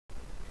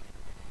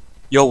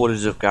Yo, what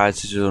is up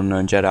guys, this is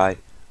Unknown Jedi,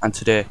 and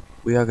today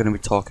we are going to be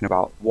talking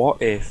about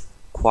what if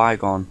Qui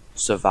Gon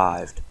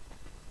survived.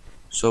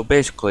 So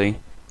basically,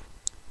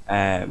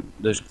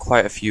 there's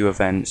quite a few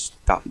events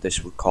that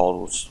this would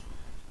cause.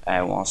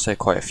 Well, I'll say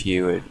quite a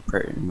few, it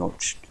pretty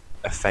much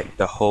affect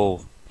the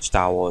whole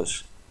Star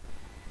Wars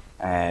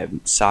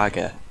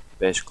saga,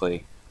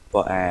 basically.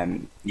 But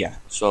yeah,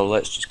 so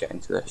let's just get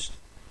into this.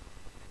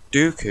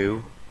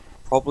 Dooku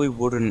probably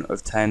wouldn't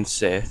have turned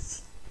Sith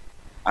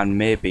and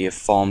maybe have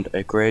formed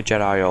a Grey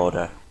Jedi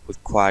Order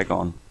with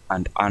Qui-Gon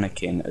and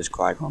Anakin as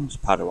Qui-Gon's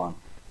Padawan.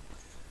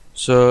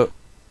 So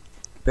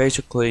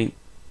basically,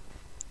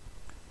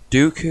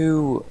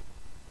 Dooku,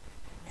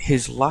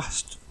 his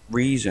last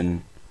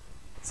reason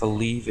for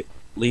leaving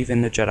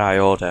the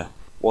Jedi Order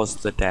was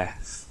the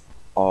death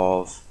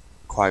of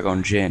Qui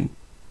Gon Jinn.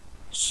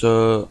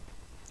 So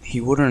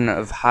he wouldn't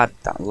have had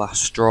that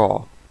last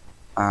straw,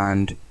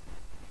 and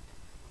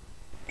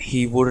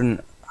he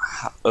wouldn't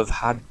have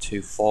had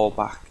to fall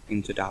back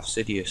into Darth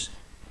Sidious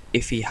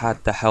if he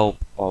had the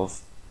help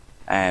of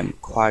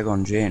Qui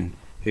Gon Jinn,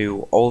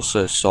 who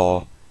also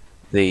saw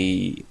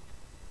the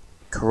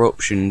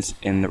corruptions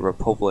in the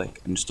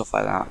Republic and stuff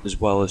like that, as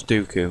well as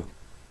Dooku.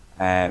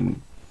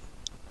 And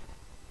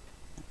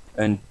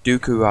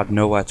Dooku had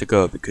nowhere to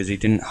go because he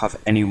didn't have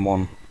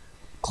anyone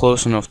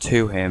close enough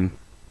to him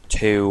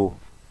to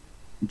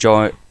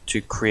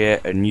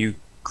create a new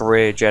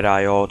Grey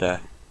Jedi Order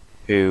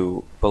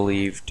who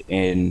believed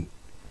in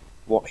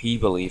what he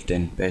believed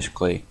in,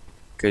 basically,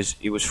 because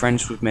he was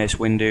friends with Mace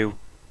Windu,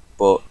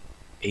 but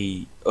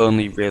he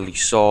only really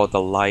saw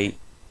the light,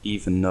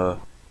 even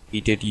though he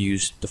did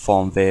use the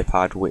form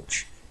Vaapad,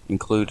 which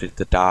included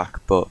the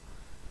dark. But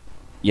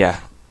yeah,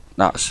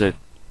 that's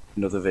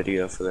another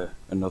video for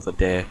another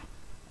day.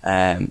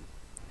 And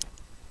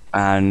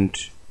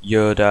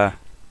Yoda,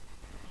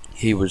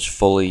 he was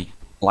fully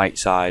light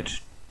side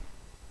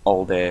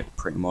all day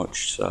pretty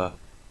much. So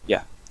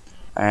yeah,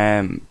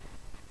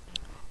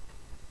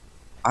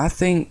 I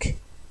think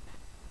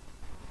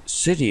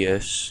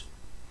Sidious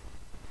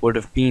would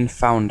have been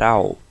found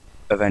out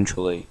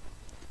eventually,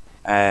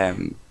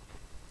 as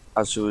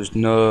there was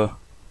no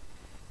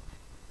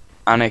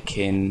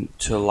Anakin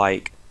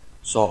to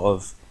sort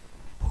of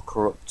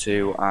corrupt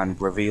to and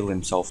reveal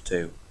himself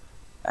to,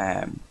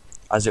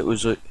 as it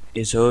was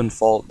his own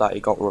fault that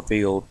he got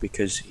revealed,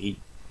 because he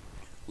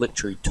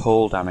literally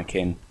told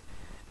Anakin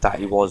that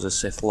he was a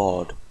Sith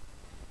Lord,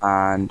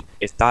 and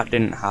if that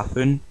didn't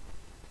happen,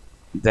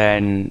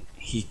 then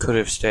he could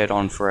have stayed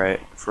on for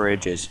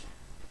ages.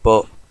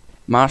 But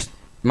Master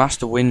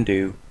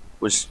Windu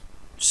was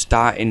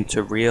starting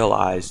to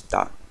realise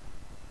that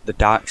the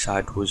dark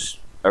side was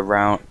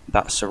around,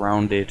 that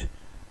surrounded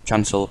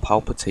Chancellor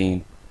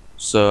Palpatine.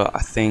 So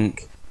I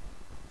think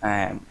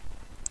in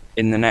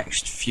the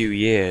next few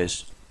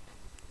years,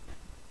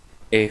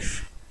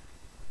 if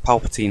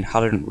Palpatine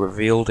hadn't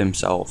revealed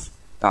himself,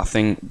 I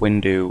think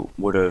Windu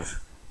would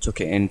have took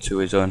it into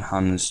his own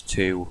hands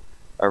to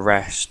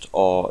arrest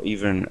or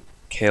even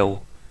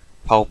kill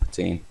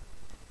Palpatine.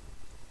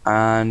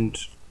 And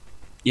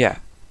yeah,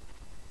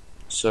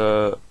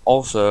 so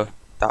also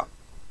that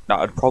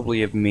would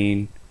probably have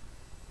mean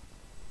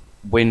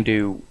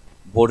Windu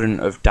wouldn't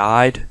have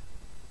died,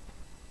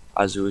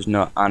 as there was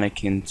no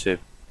Anakin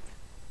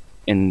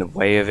in the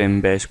way of him,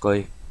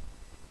 basically.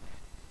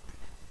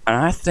 And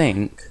I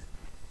think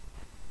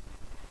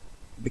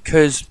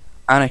because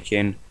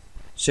Anakin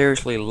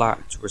seriously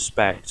lacked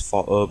respect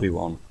for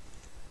Obi-Wan,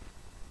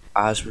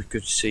 as we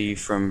could see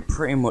from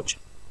pretty much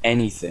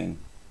anything,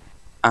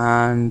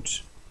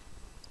 and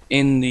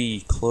in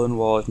the Clone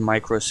Wars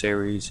micro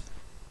series,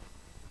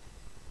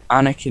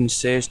 Anakin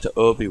says to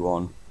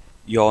Obi-Wan,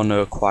 "You're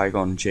no Qui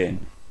Gon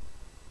Jinn,"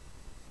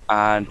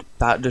 and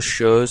that just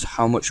shows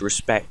how much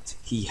respect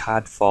he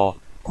had for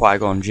Qui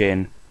Gon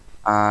Jinn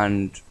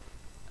and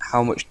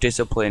how much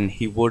discipline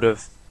he would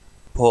have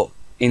put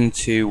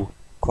into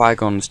Qui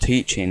Gon's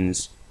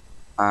teachings.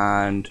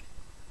 And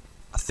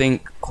I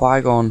think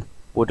Qui Gon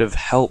would have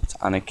helped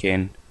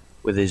Anakin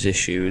with his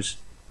issues,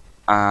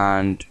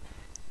 and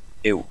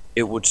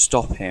it would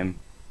stop him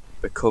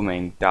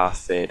becoming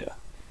Darth Vader,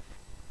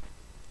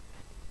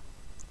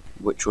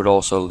 which would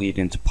also lead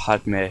into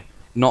Padme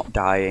not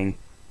dying.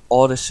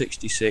 Order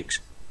 66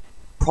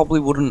 probably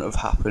wouldn't have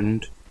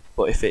happened,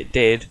 but if it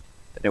did,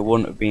 then it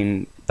wouldn't have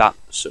been that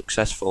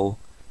successful,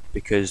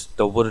 because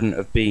there wouldn't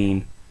have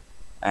been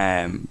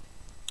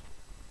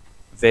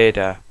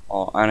Vader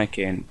or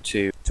Anakin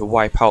to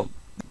wipe out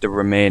the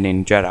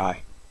remaining Jedi.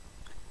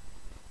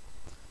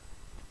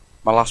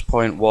 My last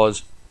point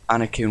was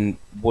Anakin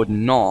would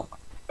not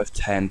have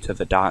turned to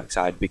the dark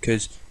side,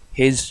 because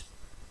his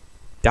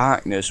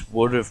darkness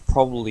would have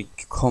probably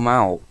come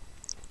out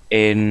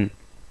in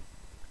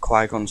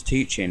Qui-Gon's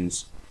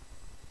teachings,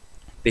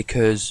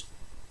 because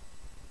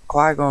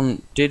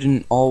Qui-Gon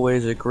didn't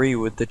always agree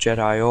with the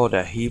Jedi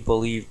Order. He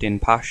believed in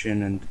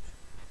passion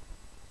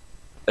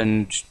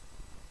and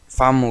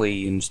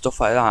family and stuff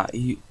like that.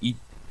 He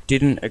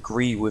didn't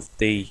agree with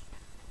the,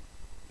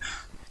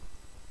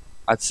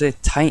 I'd say,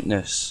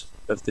 tightness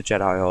of the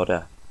Jedi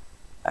Order.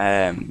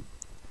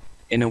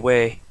 In a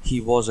way, he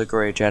was a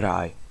great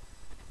Jedi,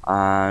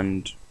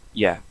 and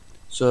yeah.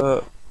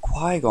 So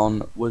Qui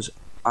Gon was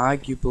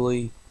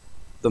arguably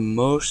the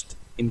most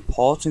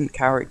important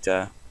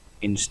character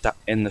in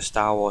the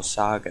Star Wars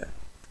saga.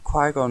 If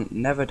Qui Gon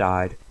never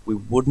died, we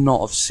would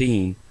not have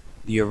seen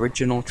the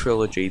original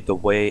trilogy the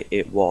way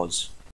it was.